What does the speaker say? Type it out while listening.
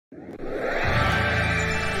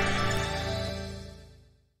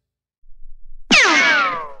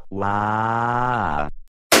La.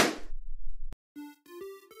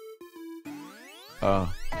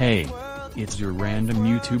 Hey, it's your random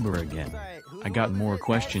YouTuber again. I got more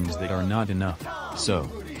questions that are not enough, so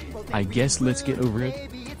I guess let's get over it?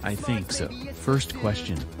 I think so. First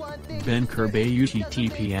question. Ben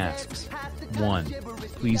Kerbayuttp asks. 1.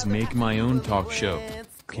 Please make my own talk show.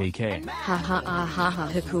 KK. Ha ha ah ha ha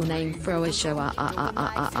ha cool name for a show ah ah ah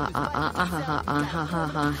ah ah ah ah ah ha ah ha ha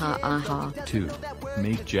ha ha ah ha. 2.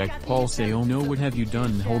 Make Jack Paul say oh no what have you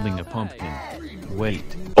done holding a pumpkin.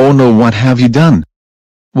 Wait. Oh no what have you done?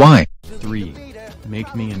 Why? 3.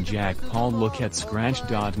 Make me and Jack Paul look at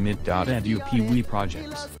scratch.mit.edu Pee-wee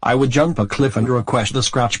projects. I would jump a cliff and request the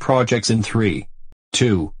Scratch projects in 3,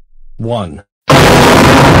 2, 1.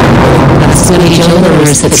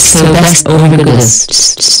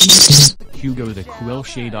 Hugo the Quill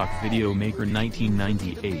Shadok Video Maker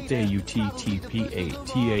 1998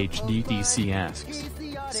 AUTTP8THDTC asks.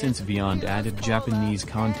 Since Vyond added Japanese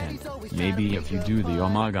content, maybe if you do the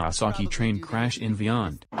Omagasaki train crash in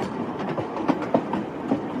Vyond.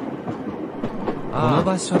 この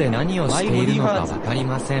場所で何をしているのかわかり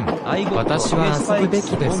ません。私は遊ぶべ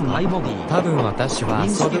きですか？多分私は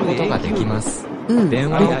遊ぶことができます。電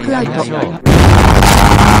話をやりましょう。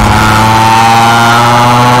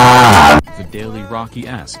The Daily Rocky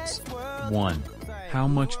asks. 1. How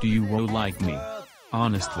much do you like me?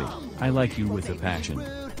 Honestly, I like you with a passion.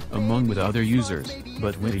 Among with other users,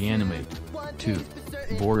 but with the animate. 2.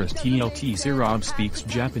 Boris TLT Sirob speaks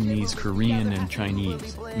Japanese, Korean and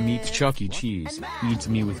Chinese, meets Chuck E. Cheese, eats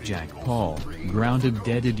me with Jack Paul, grounded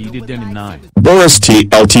deaded eated and 9. Boris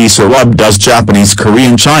TLT Sirob does Japanese,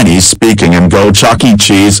 Korean, Chinese speaking and go Chuck E.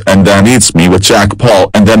 Cheese and then eats me with Jack Paul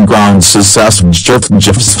and then grounds success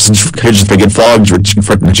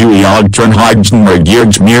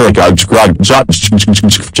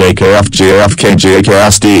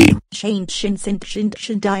JKFJFKJKSD.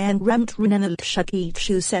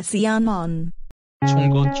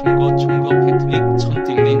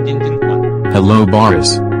 Hello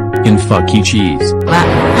Boris. In fucky cheese.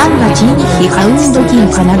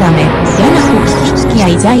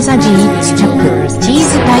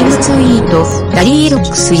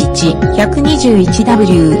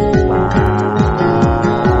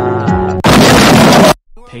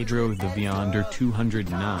 Pedro the Vyonder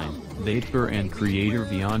 209, Vateber and creator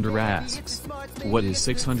Vyonder asks. What is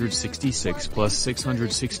 666 plus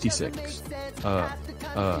 666?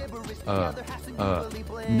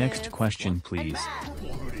 Next question please.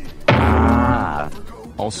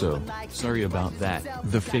 Also, sorry about that,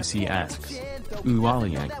 the Fixie asks.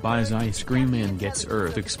 Ualiak buys ice cream and gets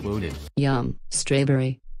earth exploded. Yum,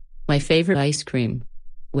 strawberry. My favorite ice cream.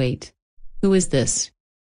 Wait. Who is this?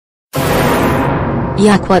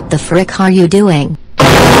 Yuck, what the frick are you doing?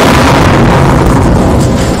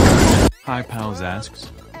 Hi Pals asks.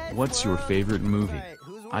 What's your favorite movie?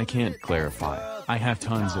 I can't clarify. I have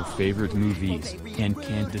tons of favorite movies, and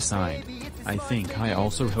can't decide. I think I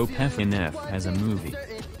also hope FNF has a movie.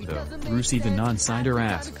 Though, Brucey the Non-Sider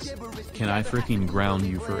asks. Can I freaking ground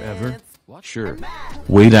you forever? Sure.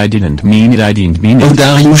 Wait, I didn't mean it. Dario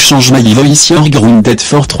change my voice your grounded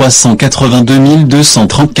for 382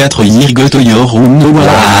 234 Yirgotoyor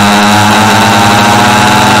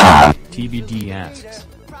TBD asks.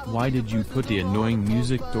 Why did you put the annoying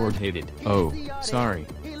music Dord hated? Oh, sorry.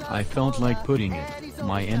 I felt like putting it.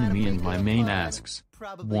 My enemy and my main asks.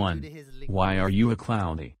 1. Why are you a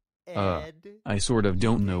cloudy? I sort of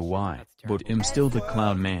don't know why, but I'm still the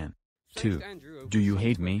cloud man. 2. Do you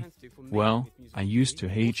hate me? Well, I used to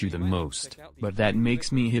hate you the most, but that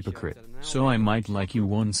makes me hypocrite, so I might like you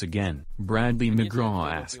once again. Bradley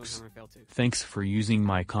McGraw asks. Thanks for using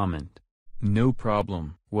my comment. No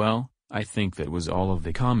problem. Well, I think that was all of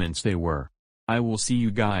the comments they were. I will see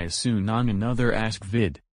you guys soon on another Ask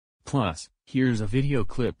vid. Plus, here's a video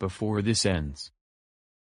clip before this ends.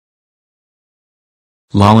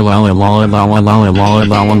 Lolly lolly lolly lolly lolly lolly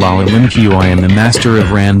lolly lolly Limq. I am the master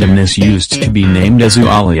of randomness, used to be named as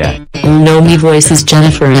Ualiak. No, me voice is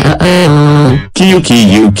Jennifer. Kiyu,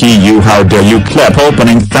 how dare you clap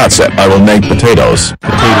opening, that's it, I will make potatoes.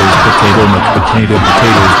 Potatoes, potato, potato,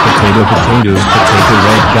 potatoes, potato,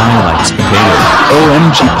 red guy likes potatoes.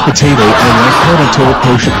 OMG potato, I like potato,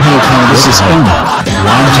 potato, this is fun.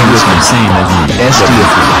 Why do you look the same as me? SD.